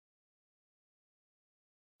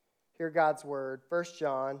Hear God's word. 1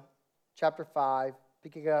 John chapter 5,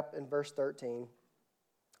 picking up in verse 13.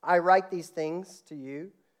 I write these things to you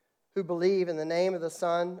who believe in the name of the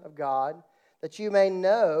Son of God, that you may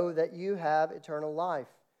know that you have eternal life.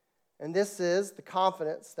 And this is the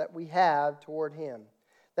confidence that we have toward him,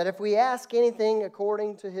 that if we ask anything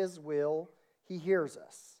according to his will, he hears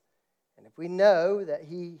us. And if we know that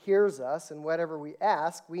he hears us in whatever we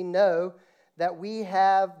ask, we know that we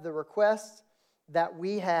have the request that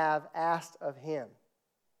we have asked of him.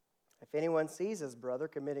 If anyone sees his brother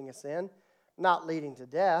committing a sin, not leading to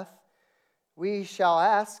death, we shall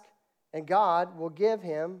ask, and God will give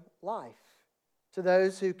him life. To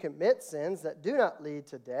those who commit sins that do not lead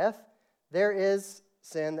to death, there is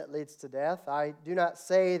sin that leads to death. I do not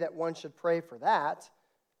say that one should pray for that.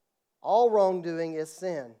 All wrongdoing is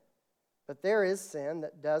sin, but there is sin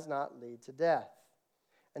that does not lead to death.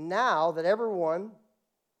 And now that everyone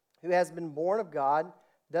who has been born of God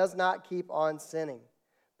does not keep on sinning,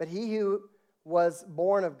 but he who was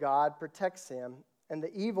born of God protects him, and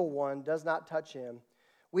the evil one does not touch him.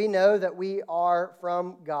 We know that we are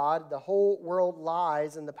from God. The whole world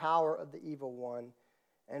lies in the power of the evil one.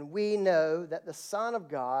 And we know that the Son of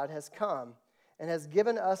God has come and has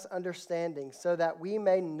given us understanding so that we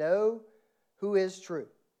may know who is true.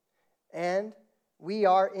 And we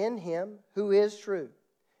are in him who is true,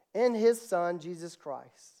 in his Son, Jesus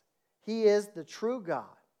Christ. He is the true God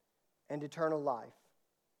and eternal life.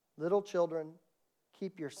 Little children,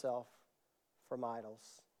 keep yourself from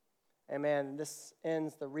idols. Amen. This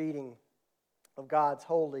ends the reading of God's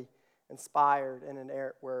holy, inspired, and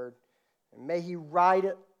inerrant word. And may he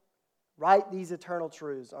write these eternal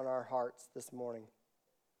truths on our hearts this morning.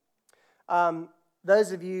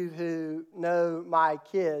 Those of you who know my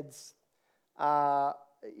kids, that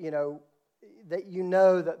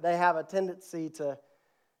they have a tendency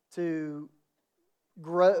to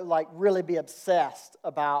grow, like really be obsessed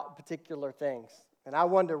about particular things. And I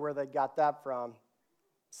wonder where they got that from,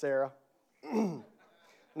 Sarah.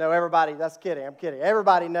 No, everybody, that's kidding. I'm kidding.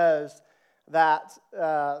 Everybody knows that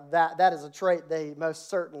that is a trait they most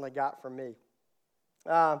certainly got from me.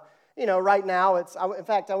 Right now, in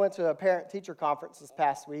fact, I went to a parent-teacher conference this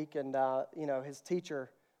past week, and, his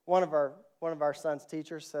teacher, one of our son's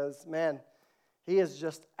teachers says, man, he is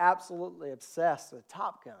just absolutely obsessed with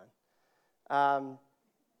Top Gun.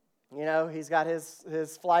 He's got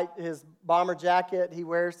his bomber jacket he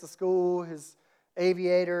wears to school, his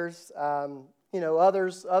aviators.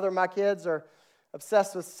 Other my kids are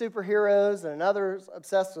obsessed with superheroes, and others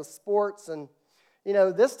obsessed with sports. And,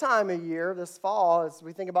 this time of year, this fall, as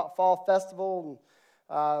we think about fall festival,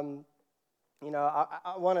 and,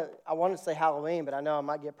 I want to say Halloween, but I know I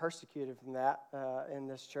might get persecuted from that in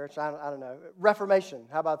this church. I don't know. Reformation,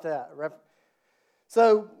 how about that?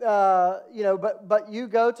 But you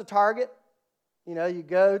go to Target, you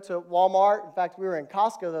go to Walmart. In fact, we were in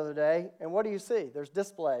Costco the other day, and what do you see? There's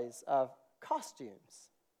displays of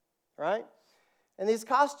costumes, right? And these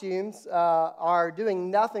costumes are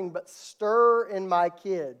doing nothing but stir in my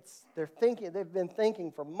kids. They've been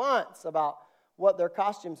thinking for months about what their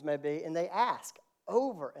costumes may be, and they ask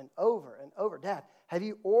over and over and over, Dad,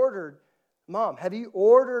 Mom, have you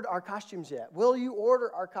ordered our costumes yet? Will you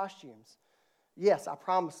order our costumes? Yes, I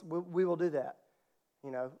promise we will do that.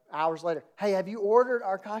 Hours later, hey, have you ordered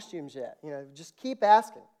our costumes yet? Just keep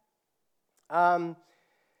asking. They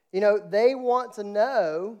want to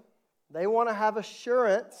know, they want to have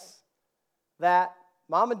assurance that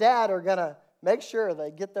Mom and Dad are going to make sure they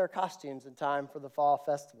get their costumes in time for the fall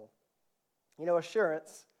festival.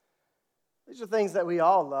 Assurance, these are things that we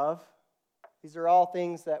all love. These are all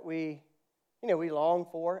things that we long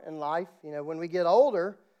for in life. When we get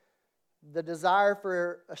older, the desire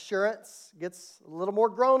for assurance gets a little more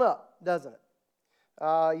grown up, doesn't it?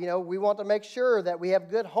 We want to make sure that we have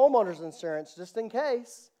good homeowners insurance just in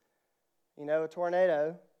case, a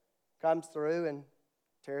tornado comes through and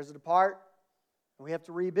tears it apart, and we have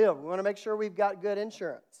to rebuild. We want to make sure we've got good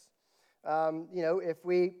insurance. If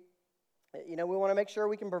we want to make sure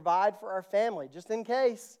we can provide for our family just in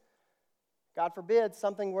case, God forbid,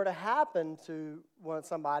 something were to happen to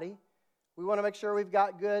somebody. We want to make sure we've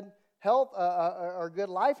got good health or good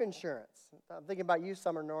life insurance. I'm thinking about you,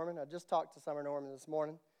 Summer Norman. I just talked to Summer Norman this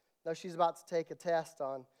morning. I know she's about to take a test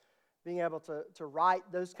on being able to write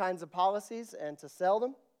those kinds of policies and to sell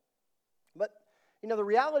them. But, the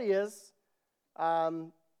reality is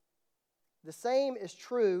the same is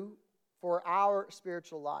true for our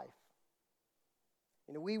spiritual life.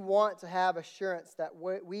 We want to have assurance that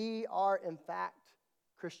we are, in fact,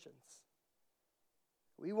 Christians.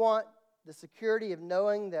 We want the security of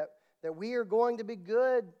knowing that we are going to be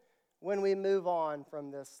good when we move on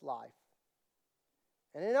from this life.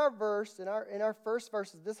 And in our first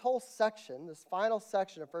verses, this whole section, this final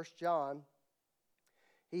section of 1 John,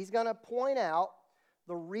 he's going to point out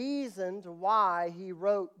the reason to why he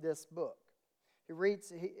wrote this book. He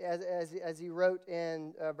reads, as he wrote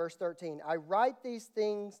in verse 13, I write these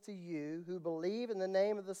things to you who believe in the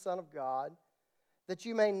name of the Son of God, that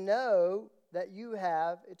you may know that you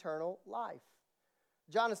have eternal life.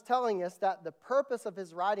 John is telling us that the purpose of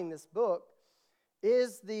his writing this book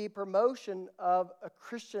is the promotion of a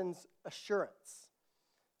Christian's assurance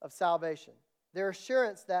of salvation. Their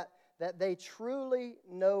assurance that they truly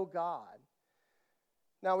know God.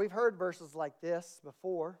 Now, we've heard verses like this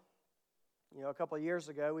before. A couple of years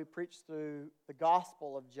ago, we preached through the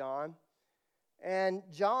Gospel of John. And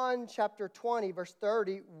John chapter 20, verse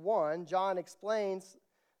 31, John explains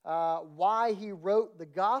why he wrote the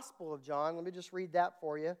Gospel of John. Let me just read that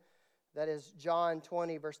for you. That is John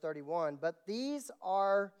 20, verse 31. But these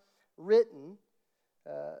are written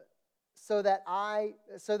so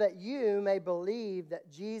that you may believe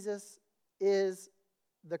that Jesus is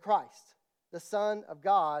the Christ, the Son of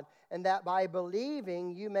God, and that by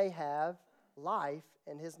believing you may have life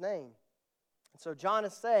in his name. So John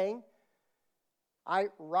is saying, I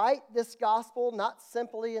write this gospel not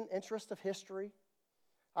simply in interest of history.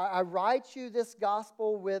 I write you this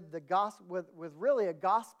gospel with really a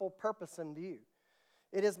gospel purpose in view.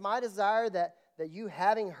 It is my desire that you,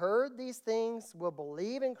 having heard these things, will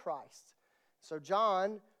believe in Christ. So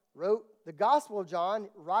John wrote the Gospel of John,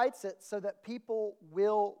 writes it so that people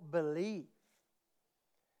will believe.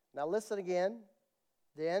 Now listen again.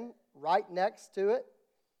 Then, right next to it,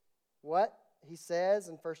 what he says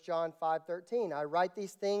in 1 John 5:13. I write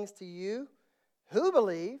these things to you who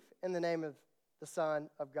believe in the name of the Son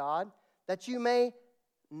of God, that you may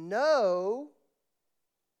know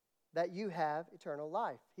that you have eternal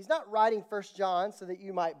life. He's not writing 1 John so that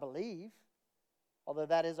you might believe, although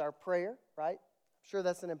that is our prayer, right? I'm sure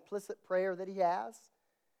that's an implicit prayer that he has.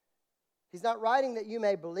 He's not writing that you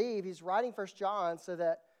may believe. He's writing 1 John so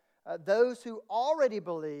that those who already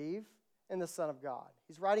believe in the Son of God.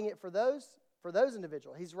 He's writing it for those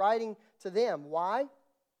individuals. He's writing to them. Why?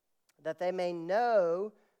 That they may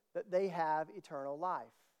know that they have eternal life.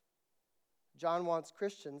 John wants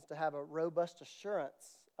Christians to have a robust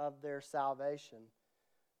assurance of their salvation,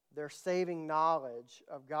 their saving knowledge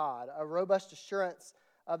of God, a robust assurance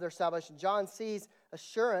of their salvation. John sees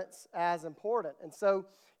assurance as important, and so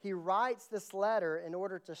he writes this letter in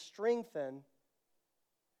order to strengthen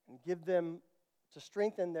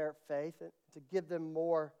their faith and to give them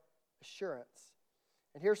more assurance.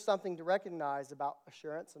 And here's something to recognize about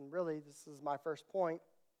assurance, and really this is my first point.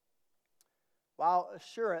 While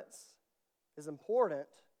assurance is important,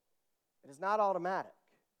 it is not automatic.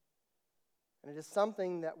 And it is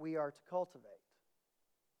something that we are to cultivate.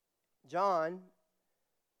 John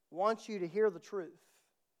wants you to hear the truth.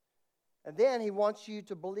 And then he wants you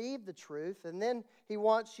to believe the truth. And then he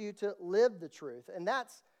wants you to live the truth. And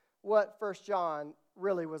that's what 1 John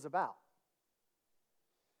really was about.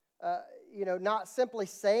 Not simply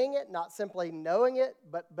saying it, not simply knowing it,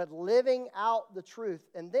 but living out the truth.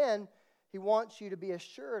 And then he wants you to be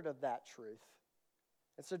assured of that truth.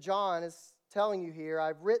 And so John is telling you here,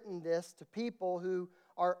 I've written this to people who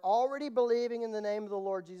are already believing in the name of the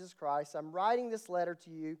Lord Jesus Christ. I'm writing this letter to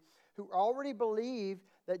you who already believe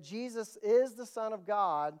that Jesus is the Son of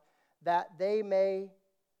God, that they may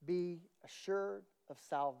be assured of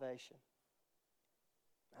salvation.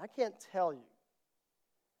 I can't tell you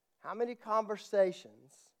how many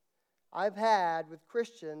conversations I've had with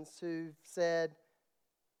Christians who've said,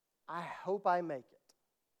 I hope I make it.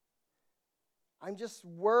 I'm just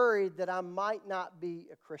worried that I might not be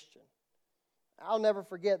a Christian. I'll never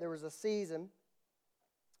forget, there was a season,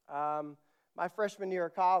 my freshman year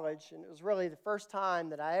of college, and it was really the first time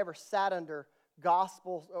that I ever sat under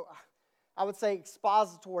gospel, I would say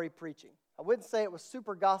expository preaching. I wouldn't say it was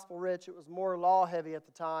super gospel rich, it was more law heavy at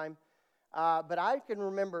the time. But I can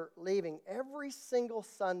remember leaving every single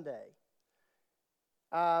Sunday.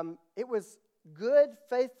 It was good,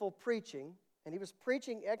 faithful preaching, and he was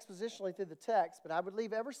preaching expositionally through the text, but I would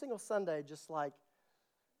leave every single Sunday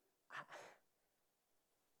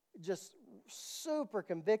just super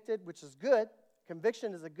convicted, which is good.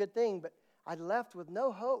 Conviction is a good thing, but I left with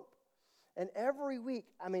no hope. And every week,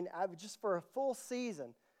 I would just for a full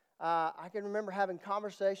season, I can remember having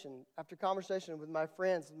conversation after conversation with my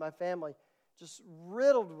friends and my family, just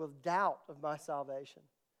riddled with doubt of my salvation.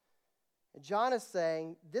 And John is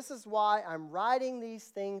saying, this is why I'm writing these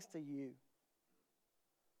things to you,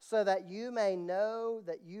 so that you may know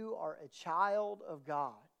that you are a child of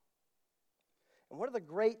God. And one of the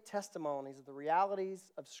great testimonies of the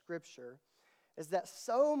realities of Scripture is that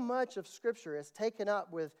so much of Scripture is taken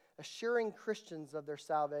up with assuring Christians of their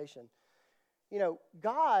salvation. You know,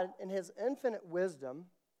 God, in His infinite wisdom,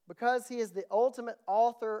 because He is the ultimate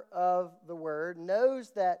author of the Word,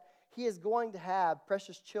 knows that He is going to have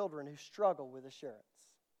precious children who struggle with assurance.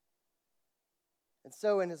 And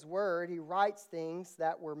so in His Word, He writes things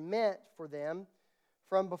that were meant for them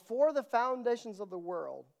from before the foundations of the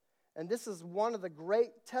world. And this is one of the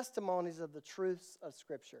great testimonies of the truths of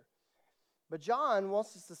Scripture. But John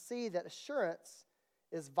wants us to see that assurance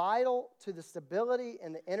is vital to the stability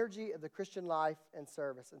and the energy of the Christian life and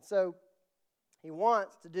service. And so he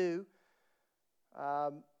wants to do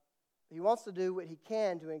what he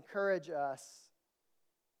can to encourage us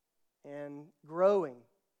in growing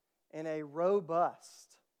in a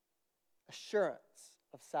robust assurance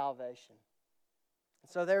of salvation.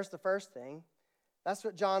 And so there's the first thing. That's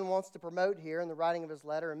what John wants to promote here in the writing of his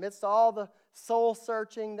letter. Amidst all the soul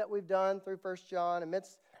searching that we've done through 1 John,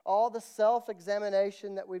 amidst all the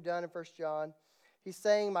self-examination that we've done in 1 John, he's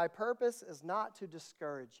saying, my purpose is not to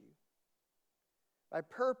discourage you. My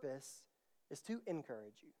purpose is to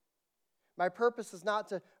encourage you. My purpose is not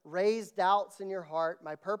to raise doubts in your heart.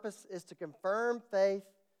 My purpose is to confirm faith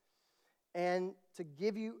and to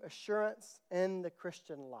give you assurance in the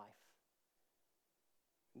Christian life.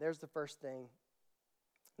 There's the first thing.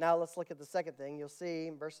 Now let's look at the second thing. You'll see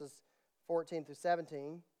in verses 14 through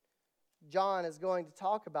 17, John is going to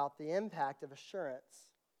talk about the impact of assurance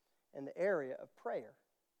in the area of prayer.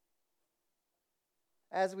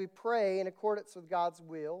 As we pray in accordance with God's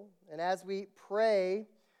will, and as we pray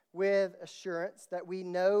with assurance that we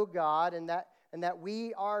know God and that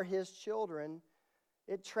we are His children,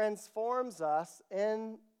 it transforms us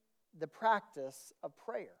in the practice of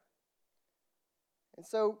prayer. And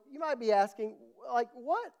so you might be asking,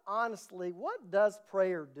 what does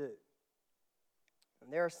prayer do?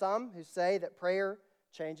 And there are some who say that prayer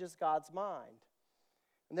changes God's mind.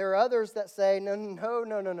 And there are others that say, no.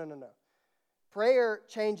 Prayer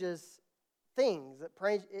changes things.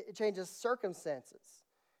 It changes circumstances.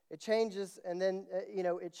 It changes, and then,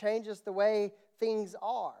 it changes the way things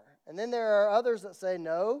are. And then there are others that say,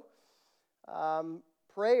 no,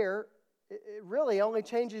 prayer, it really only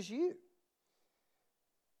changes you.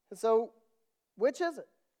 And so, which is it?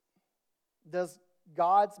 Does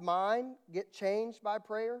God's mind get changed by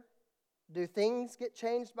prayer? Do things get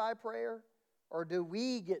changed by prayer? Or do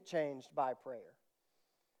we get changed by prayer?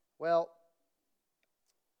 Well,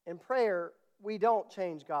 in prayer, we don't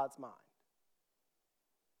change God's mind.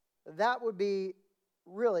 That would be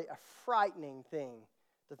really a frightening thing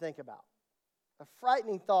to think about. A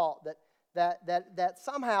frightening thought that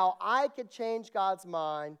somehow I could change God's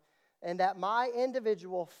mind and that my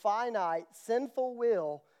individual finite sinful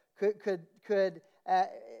will could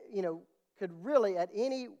really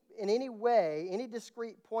in any way, any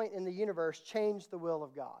discrete point in the universe, change the will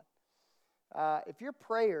of God. If your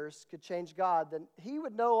prayers could change God, then He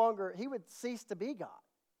would cease to be God.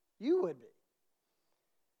 You would be.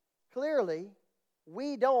 Clearly,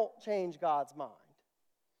 we don't change God's mind.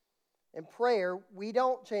 In prayer, we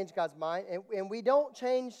don't change God's mind, and we don't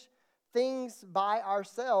change things by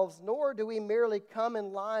ourselves, nor do we merely come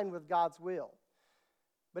in line with God's will.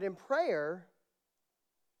 But in prayer,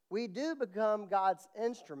 we do become God's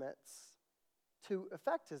instruments to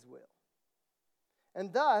effect His will.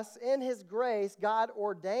 And thus, in His grace, God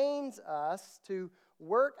ordains us to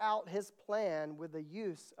work out His plan with the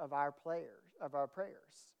use of our prayers.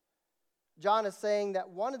 John is saying that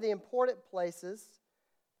one of the important places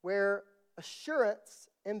where assurance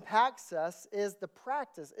impacts us is the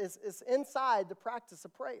practice, is inside the practice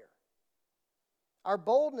of prayer. Our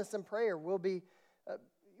boldness in prayer will be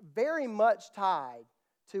very much tied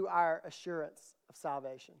to our assurance of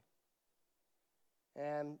salvation.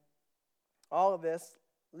 And all of this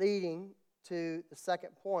leading to the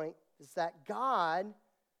second point is that God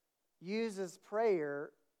uses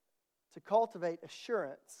prayer to cultivate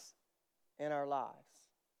assurance in our lives.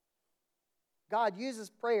 God uses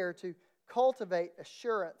prayer to cultivate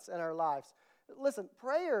assurance in our lives. Listen,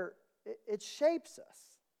 prayer, it shapes us.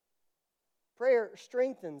 Prayer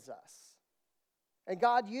strengthens us. And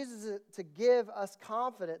God uses it to give us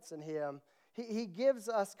confidence in Him. He gives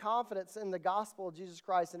us confidence in the gospel of Jesus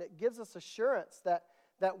Christ, and it gives us assurance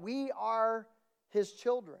that we are His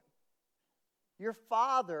children. Your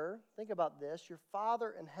Father, think about this, your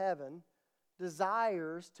Father in heaven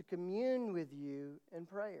desires to commune with you in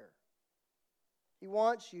prayer. He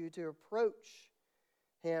wants you to approach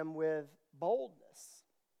Him with boldness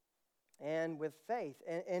and with faith,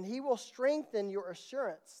 and He will strengthen your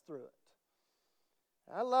assurance through it.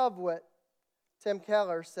 I love what Tim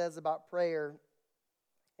Keller says about prayer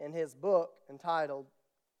in his book entitled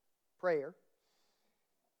Prayer.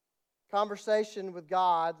 Conversation with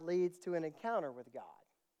God leads to an encounter with God.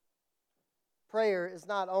 Prayer is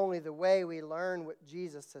not only the way we learn what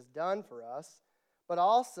Jesus has done for us, but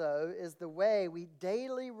also is the way we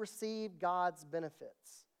daily receive God's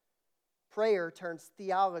benefits. Prayer turns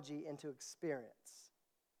theology into experience.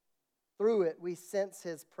 Through it, we sense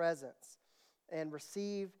His presence and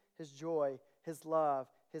receive His joy, His love,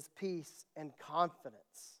 His peace, and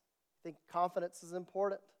confidence. I think confidence is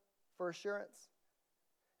important for assurance.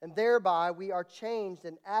 And thereby, we are changed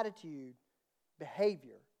in attitude,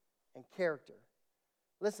 behavior, and character.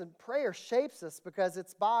 Listen, prayer shapes us because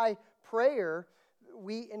it's by prayer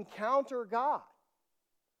we encounter God.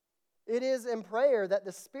 It is in prayer that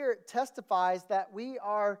the Spirit testifies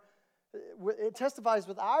it testifies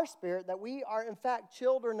with our spirit that we are in fact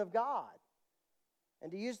children of God.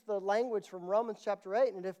 And to use the language from Romans chapter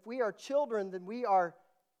 8, and if we are children, then we are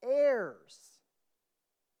heirs,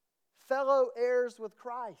 fellow heirs with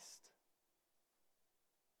Christ.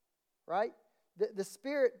 Right? The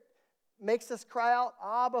Spirit makes us cry out,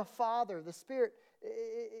 Abba, Father. The Spirit,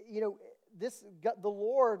 the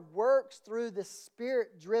Lord works through this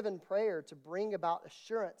Spirit-driven prayer to bring about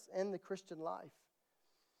assurance in the Christian life.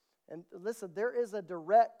 And listen, there is a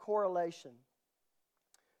direct correlation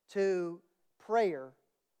to prayer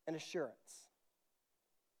and assurance,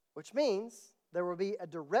 which means there will be a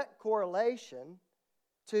direct correlation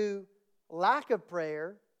to lack of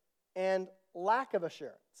prayer and lack of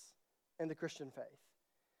assurance in the Christian faith.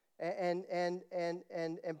 And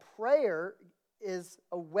prayer is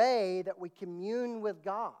a way that we commune with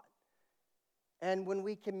God. And when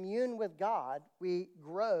we commune with God, we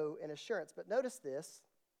grow in assurance. But notice this,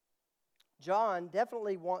 John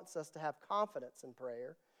definitely wants us to have confidence in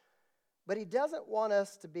prayer, but he doesn't want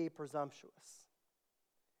us to be presumptuous.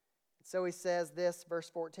 So he says this, verse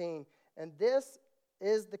 14, and this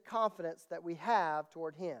is the confidence that we have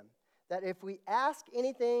toward him, that if we ask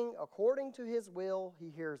anything according to his will, he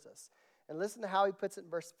hears us. And listen to how he puts it in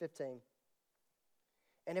verse 15.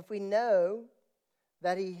 And if we know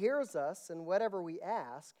that he hears us in whatever we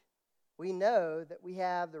ask, we know that we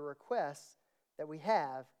have the requests that we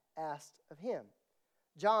have asked of him.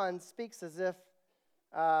 John speaks as if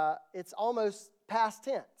it's almost past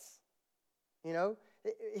tense. You know,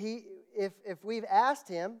 if we've asked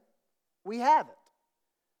him, we have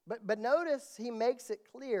it. But notice he makes it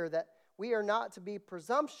clear that we are not to be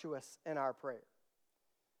presumptuous in our prayer.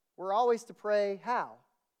 We're always to pray how?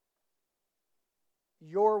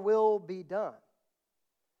 Your will be done.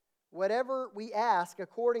 Whatever we ask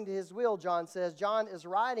according to his will, John says, John is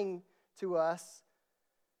writing to us,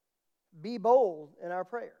 be bold in our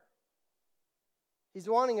prayer. He's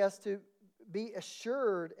wanting us to be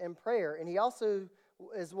assured in prayer, and he also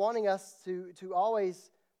is wanting us to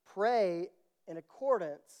always pray in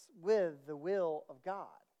accordance with the will of God.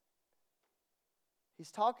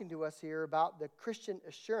 He's talking to us here about the Christian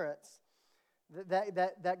assurance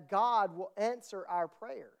that God will answer our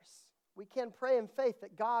prayers. We can pray in faith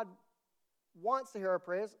that God wants to hear our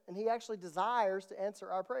prayers, and he actually desires to answer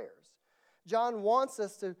our prayers. John wants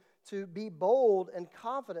us to be bold and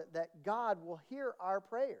confident that God will hear our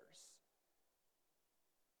prayers.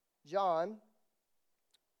 John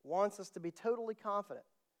wants us to be totally confident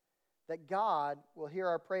that God will hear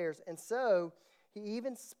our prayers. And so he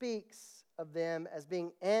even speaks of them as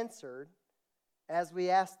being answered as we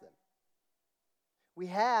ask them. We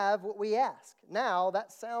have what we ask. Now,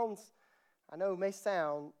 that sounds, I know it may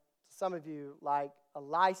sound to some of you like a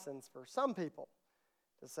license for some people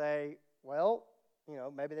to say, well,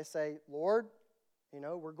 maybe they say, Lord,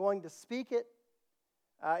 we're going to speak it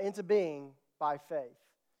into being by faith.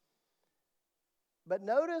 But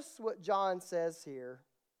notice what John says here.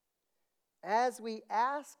 As we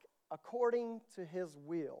ask according to his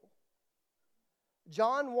will.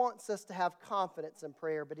 John wants us to have confidence in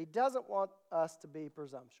prayer, but he doesn't want us to be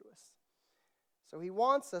presumptuous. So he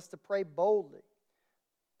wants us to pray boldly,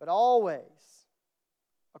 but always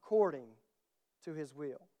according to his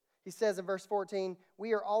will. He says in verse 14,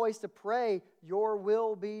 we are always to pray, your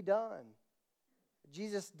will be done.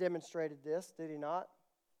 Jesus demonstrated this, did he not?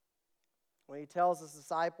 When he tells his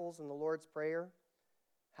disciples in the Lord's Prayer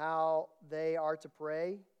how they are to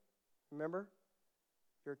pray. Remember?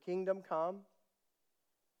 Your kingdom come,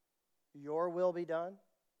 your will be done,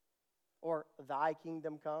 or thy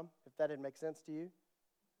kingdom come, if that didn't make sense to you.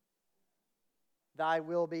 Thy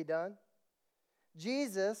will be done.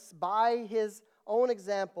 Jesus, by his own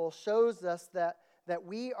example, shows us that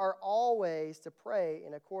we are always to pray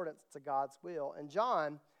in accordance to God's will. And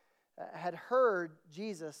John had heard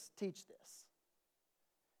Jesus teach this.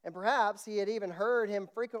 And perhaps he had even heard him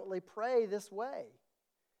frequently pray this way.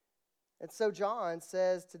 And so John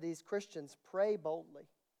says to these Christians, pray boldly.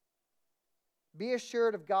 Be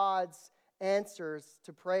assured of God's answers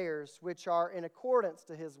to prayers which are in accordance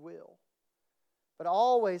to his will. But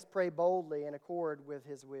always pray boldly in accord with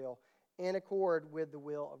his will, in accord with the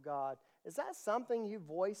will of God. Is that something you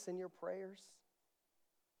voice in your prayers?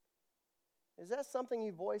 Is that something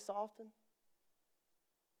you voice often?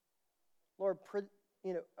 Lord,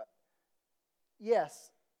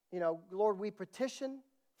 yes, Lord, we petition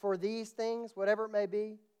for these things, whatever it may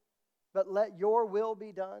be, but let your will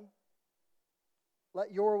be done.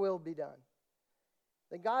 Let your will be done.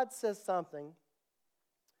 Then God says something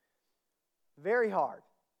very hard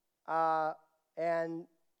and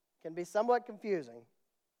can be somewhat confusing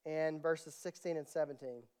in verses 16 and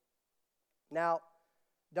 17. Now,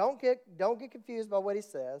 don't get confused by what he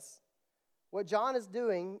says. What John is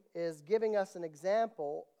doing is giving us an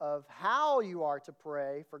example of how you are to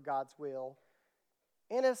pray for God's will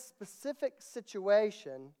in a specific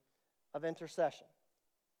situation of intercession.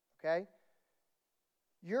 Okay?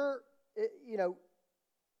 You're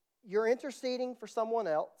interceding for someone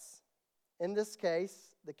else. In this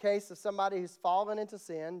case, the case of somebody who's fallen into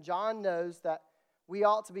sin. John knows that we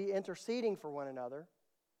ought to be interceding for one another,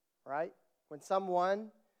 right? When someone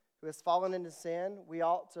who has fallen into sin, we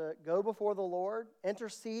ought to go before the Lord,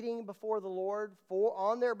 interceding before the Lord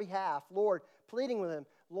on their behalf. Lord, pleading with him,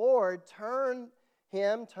 Lord, turn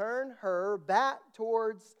her back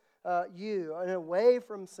towards you and away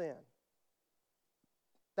from sin.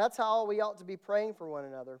 That's how we ought to be praying for one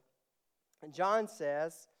another. And John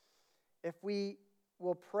says, if we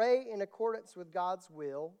will pray in accordance with God's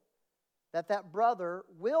will, that brother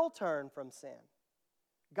will turn from sin.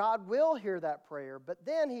 God will hear that prayer. But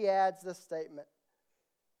then he adds this statement,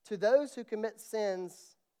 to those who commit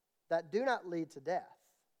sins that do not lead to death.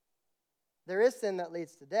 There is sin that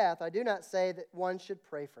leads to death. I do not say that one should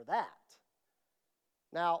pray for that.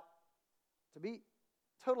 Now, to be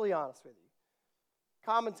totally honest with you,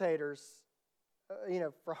 commentators,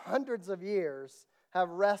 for hundreds of years have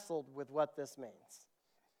wrestled with what this means.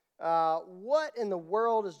 What in the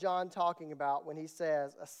world is John talking about when he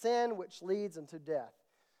says a sin which leads unto death?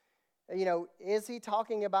 Is he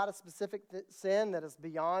talking about a specific sin that is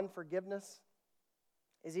beyond forgiveness?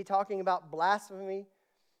 Is he talking about blasphemy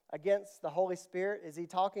against the Holy Spirit? Is he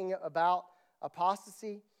talking about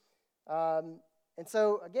apostasy? And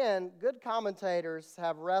so, again, good commentators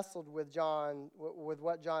have wrestled with John, with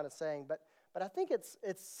what John is saying. But I think it's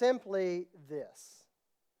simply this.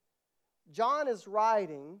 John is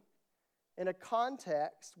writing in a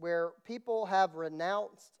context where people have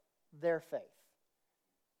renounced their faith.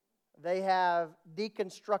 They have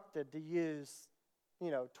deconstructed, to use,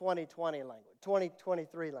 2020 language,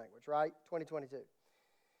 2023 language, right? 2022.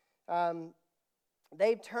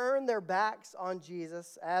 They've turned their backs on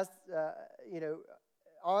Jesus as,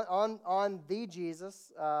 on the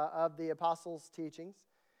Jesus of the apostles' teachings,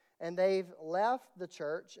 and they've left the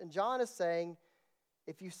church. And John is saying,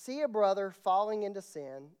 if you see a brother falling into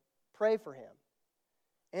sin, pray for him.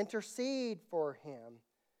 Intercede for him.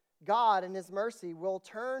 God, in his mercy, will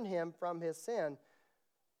turn him from his sin.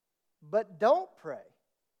 But don't pray,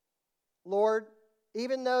 Lord,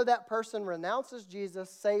 even though that person renounces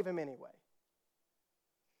Jesus, save him anyway.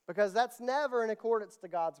 Because that's never in accordance to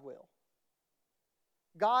God's will.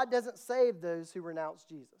 God doesn't save those who renounce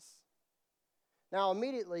Jesus. Now,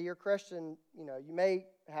 immediately, your Christian, you may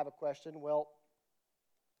have a question. Well,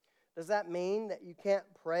 does that mean that you can't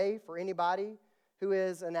pray for anybody who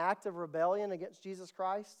is an act of rebellion against Jesus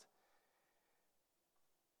Christ?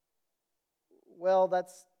 Well,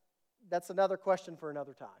 that's another question for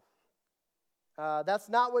another time. That's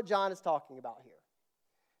not what John is talking about here.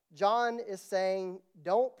 John is saying,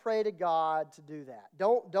 don't pray to God to do that.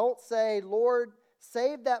 Don't say, Lord,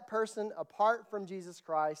 save that person apart from Jesus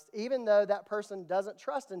Christ, even though that person doesn't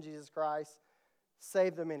trust in Jesus Christ,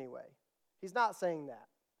 save them anyway. He's not saying that.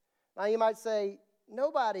 Now you might say,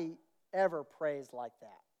 nobody ever prays like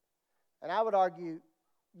that. And I would argue,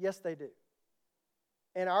 yes, they do.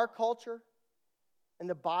 In our culture, in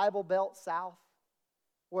the Bible Belt South,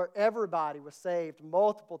 where everybody was saved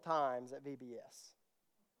multiple times at VBS,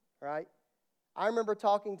 right? I remember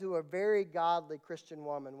talking to a very godly Christian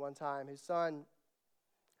woman one time whose son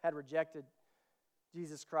had rejected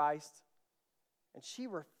Jesus Christ, and she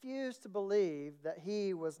refused to believe that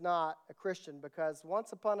he was not a Christian because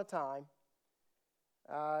once upon a time,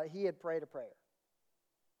 he had prayed a prayer.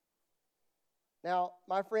 Now,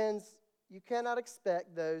 my friends, you cannot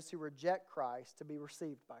expect those who reject Christ to be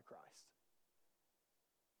received by Christ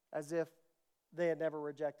as if they had never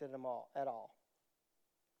rejected him at all.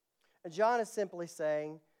 And John is simply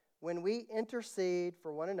saying, when we intercede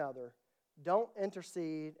for one another, don't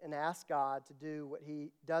intercede and ask God to do what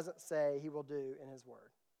He doesn't say He will do in His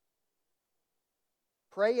Word.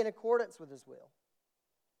 Pray in accordance with His will.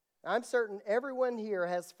 I'm certain everyone here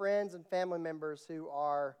has friends and family members who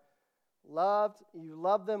are loved. You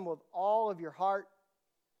love them with all of your heart.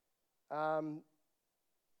 And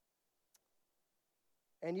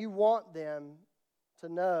you want them to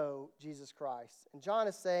know Jesus Christ. And John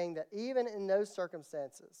is saying that even in those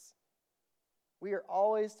circumstances, we are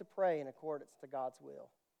always to pray in accordance to God's will.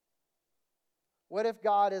 What if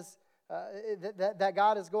God is that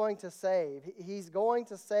God is going to save? He's going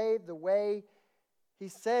to save the way He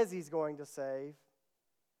says He's going to save.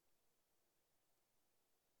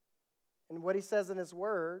 And what He says in His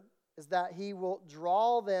Word is that He will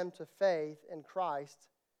draw them to faith in Christ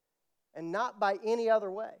and not by any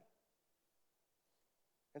other way.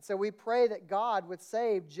 And so we pray that God would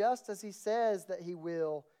save just as He says that He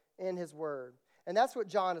will in His Word. And that's what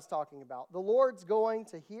John is talking about. The Lord's going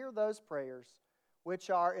to hear those prayers which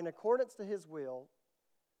are in accordance to His will.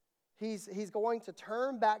 He's going to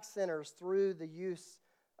turn back sinners through the use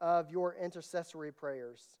of your intercessory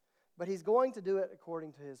prayers. But He's going to do it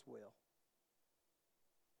according to His will.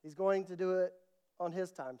 He's going to do it on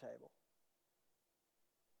His timetable.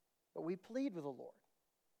 But we plead with the Lord.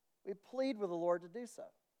 We plead with the Lord to do so.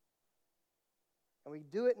 And we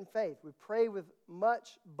do it in faith. We pray with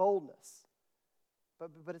much boldness.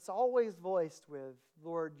 But it's always voiced with,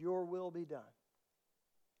 Lord, your will be done.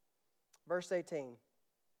 Verse 18.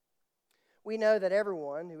 We know that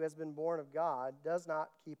everyone who has been born of God does not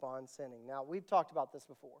keep on sinning. Now, we've talked about this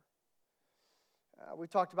before. We've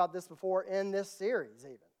talked about this before in this series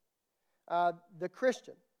even. The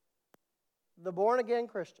Christian, the born-again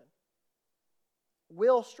Christian,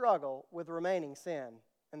 will struggle with remaining sin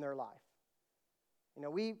in their life.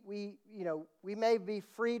 We may be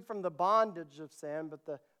freed from the bondage of sin, but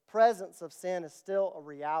the presence of sin is still a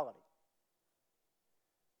reality.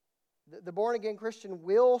 The born-again Christian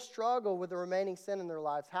will struggle with the remaining sin in their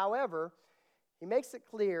lives. However, he makes it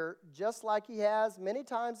clear, just like he has many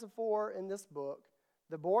times before in this book,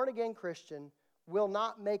 the born-again Christian will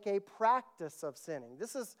not make a practice of sinning.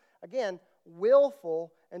 This is, again,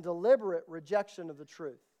 willful and deliberate rejection of the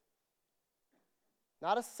truth.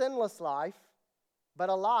 Not a sinless life, but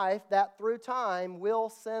a life that through time will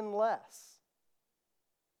sin less.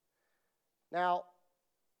 Now,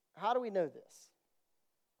 how do we know this?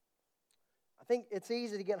 I think it's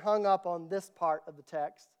easy to get hung up on this part of the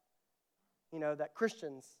text, that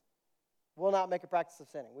Christians will not make a practice of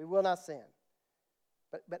sinning. We will not sin.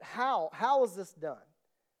 But how? How is this done?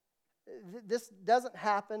 This doesn't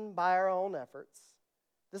happen by our own efforts.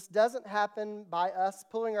 This doesn't happen by us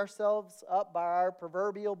pulling ourselves up by our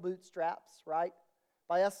proverbial bootstraps, right?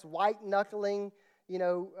 By us white-knuckling,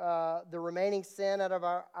 the remaining sin out of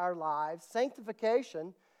our lives.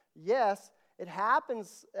 Sanctification, yes, it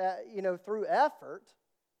happens, through effort.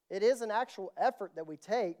 It is an actual effort that we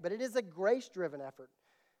take, but it is a grace-driven effort.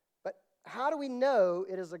 But how do we know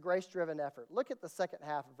it is a grace-driven effort? Look at the second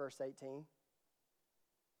half of verse 18.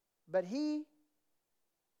 But he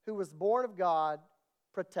who was born of God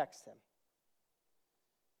protects him,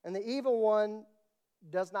 and the evil one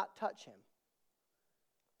does not touch him.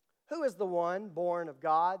 Who is the one born of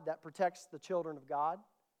God that protects the children of God?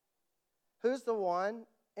 Who's the one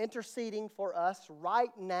interceding for us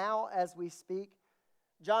right now as we speak?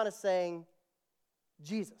 John is saying,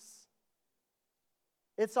 Jesus.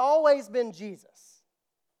 It's always been Jesus.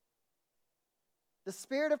 The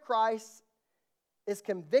Spirit of Christ is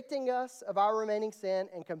convicting us of our remaining sin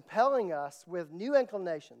and compelling us with new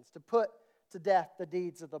inclinations to put to death the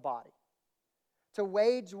deeds of the body, to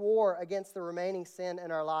wage war against the remaining sin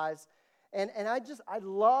in our lives. And I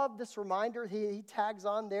love this reminder he tags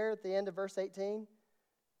on there at the end of verse 18.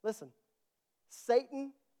 Listen,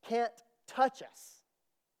 Satan can't touch us.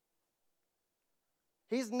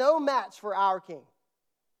 He's no match for our King.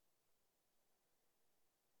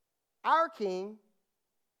 Our King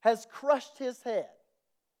has crushed his head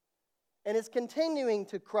and is continuing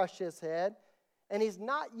to crush his head, and he's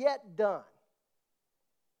not yet done.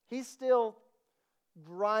 He's still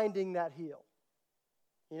grinding that heel.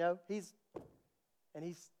 He's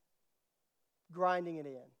grinding it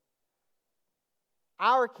in.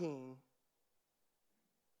 Our King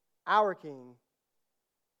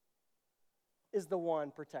is the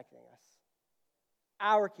one protecting us.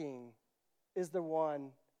 Our King is the one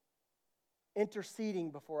interceding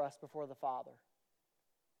before us, before the Father.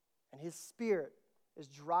 And His Spirit is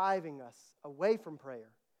driving us away from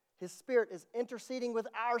prayer. His Spirit is interceding with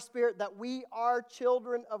our spirit that we are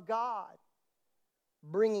children of God.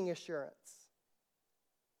 bringing assurance.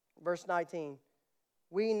 Verse 19,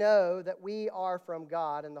 we know that we are from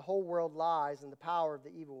God, and the whole world lies in the power of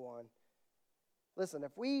the evil one. Listen,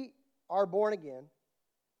 if we are born again,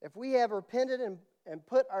 if we have repented and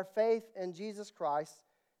put our faith in Jesus Christ,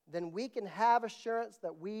 then we can have assurance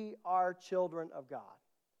that we are children of God.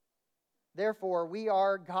 Therefore, we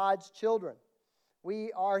are God's children.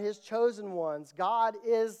 We are His chosen ones. God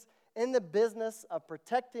is in the business of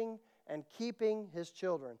protecting and keeping His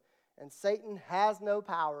children, and Satan has no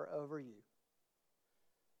power over you.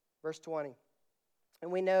 Verse 20,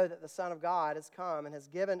 and we know that the Son of God has come and has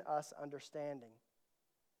given us understanding,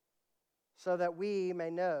 so that we may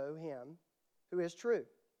know Him who is true.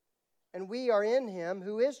 And we are in Him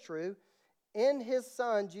who is true. In His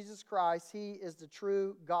Son, Jesus Christ, He is the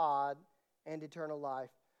true God and eternal life.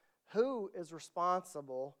 Who is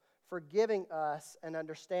responsible for giving us an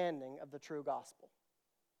understanding of the true gospel?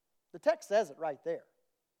 The text says it right there.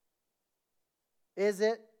 Is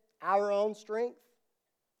it our own strength,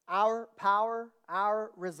 our power,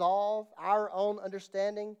 our resolve, our own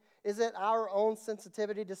understanding? Is it our own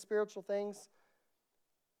sensitivity to spiritual things?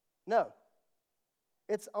 No.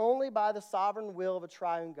 It's only by the sovereign will of a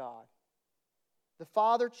triune God. The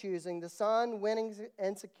Father choosing, the Son winning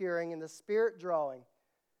and securing, and the Spirit drawing,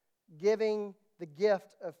 giving the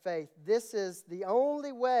gift of faith. This is the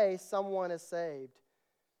only way someone is saved.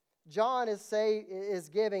 John is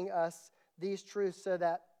giving us these truths so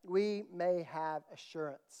that we may have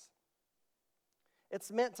assurance.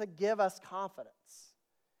 It's meant to give us confidence.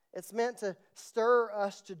 It's meant to stir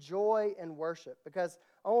us to joy and worship, because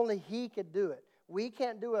only He could do it. We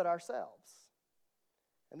can't do it ourselves.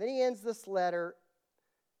 And then he ends this letter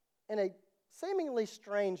in a seemingly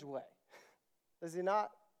strange way. Does he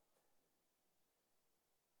not?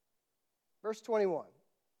 Verse 21.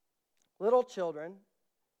 Little children,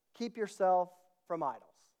 keep yourself from idols.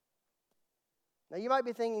 Now you might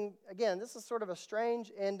be thinking, again, this is sort of a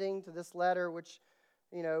strange ending to this letter, which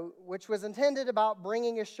was intended about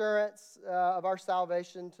bringing assurance of our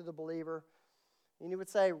salvation to the believer. And you would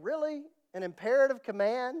say, really? An imperative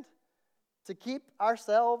command to keep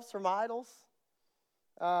ourselves from idols?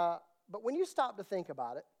 But when you stop to think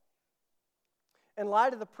about it, in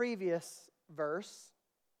light of the previous verse,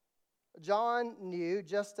 John knew,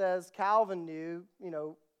 just as Calvin knew,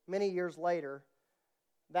 many years later,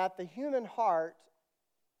 that the human heart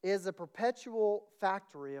is a perpetual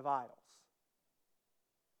factory of idols.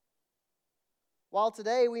 While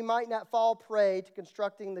today we might not fall prey to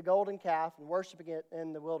constructing the golden calf and worshiping it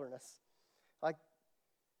in the wilderness, like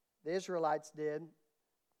the Israelites did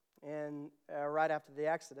right after the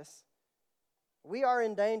Exodus, we are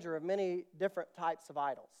in danger of many different types of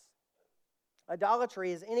idols.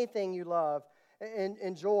 Idolatry is anything you love,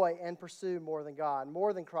 enjoy, and pursue more than God,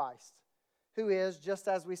 more than Christ, who is, just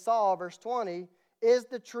as we saw, verse 20, is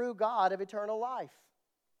the true God of eternal life.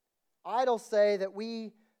 Idols say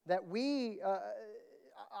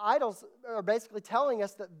idols are basically telling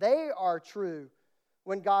us that they are true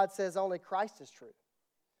when God says only Christ is true.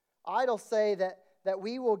 Idols say that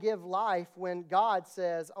we will give life when God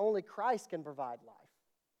says only Christ can provide life.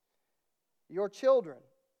 Your children's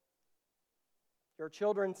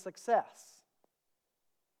success,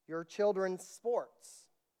 your children's sports,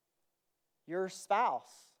 your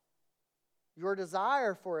spouse, your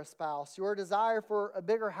desire for a spouse, your desire for a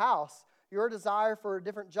bigger house, your desire for a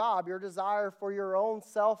different job, your desire for your own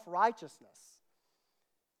self-righteousness.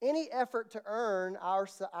 Any effort to earn our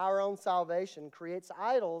own salvation creates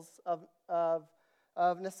idols of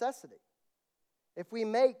necessity. If we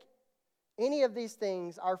make any of these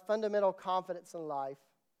things our fundamental confidence in life,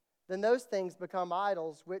 then those things become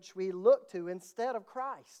idols which we look to instead of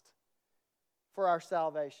Christ for our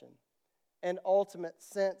salvation and ultimate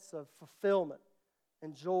sense of fulfillment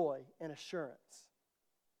and joy and assurance.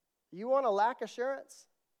 You want to lack assurance?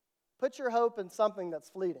 Put your hope in something that's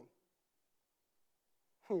fleeting.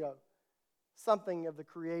 Something of the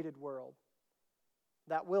created world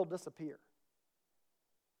that will disappear.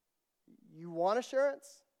 You want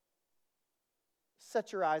assurance?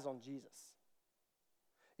 Set your eyes on Jesus.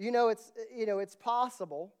 It's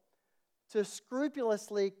possible to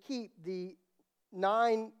scrupulously keep the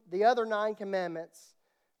other 9 commandments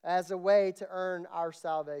as a way to earn our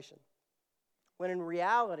salvation, when in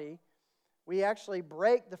reality, we actually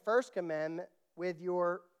break the first commandment with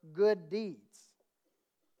your good deeds.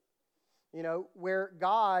 Where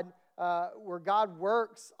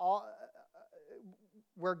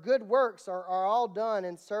good works are all done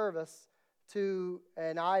in service to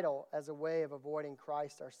an idol as a way of avoiding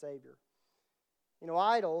Christ our Savior.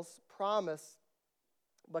 Idols promise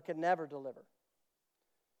but can never deliver.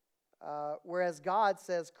 whereas God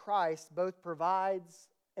says Christ both provides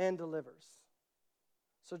and delivers.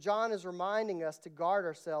 So John is reminding us to guard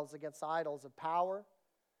ourselves against idols of power,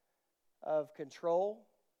 of control,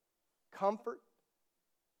 comfort,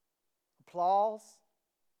 applause,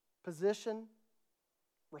 position,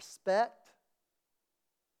 respect,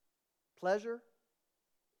 pleasure.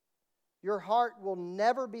 Your heart will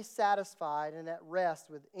never be satisfied and at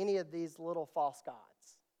rest with any of these little false gods.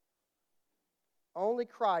 Only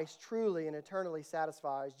Christ truly and eternally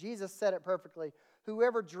satisfies. Jesus said it perfectly.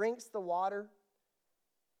 Whoever drinks from the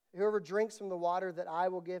water that I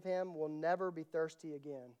will give him will never be thirsty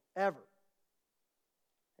again, ever.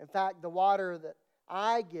 In fact, the water that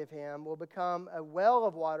I give him will become a well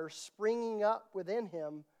of water springing up within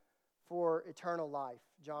him for eternal life.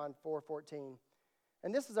 John 4:14.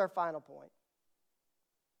 And this is our final point.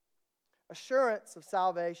 Assurance of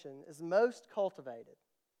salvation is most cultivated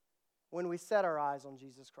when we set our eyes on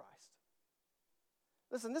Jesus Christ.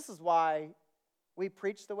 Listen, this is why we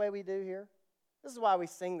preach the way we do here. This is why we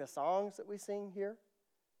sing the songs that we sing here.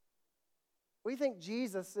 We think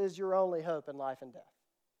Jesus is your only hope in life and death.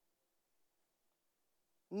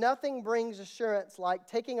 Nothing brings assurance like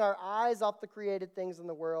taking our eyes off the created things in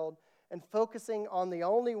the world and focusing on the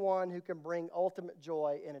only one who can bring ultimate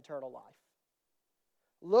joy in eternal life.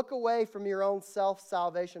 Look away from your own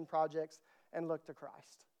self-salvation projects and look to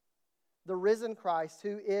Christ, the risen Christ,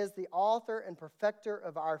 who is the author and perfecter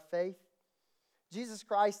of our faith. Jesus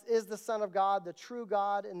Christ is the Son of God, the true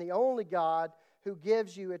God, and the only God who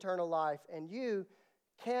gives you eternal life. And you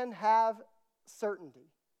can have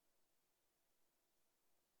certainty.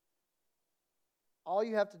 All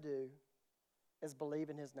you have to do is believe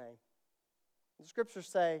in his name. The scriptures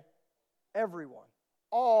say, everyone,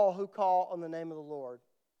 all who call on the name of the Lord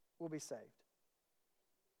will be saved.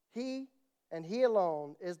 He and he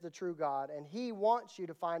alone is the true God, and he wants you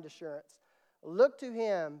to find assurance. Look to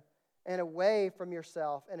him and away from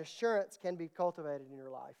yourself, and assurance can be cultivated in your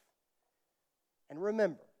life. And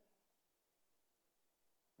remember,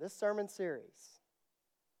 this sermon series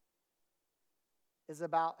is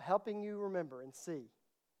about helping you remember and see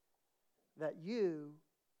that you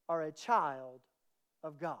are a child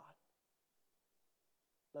of God.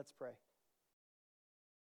 Let's pray.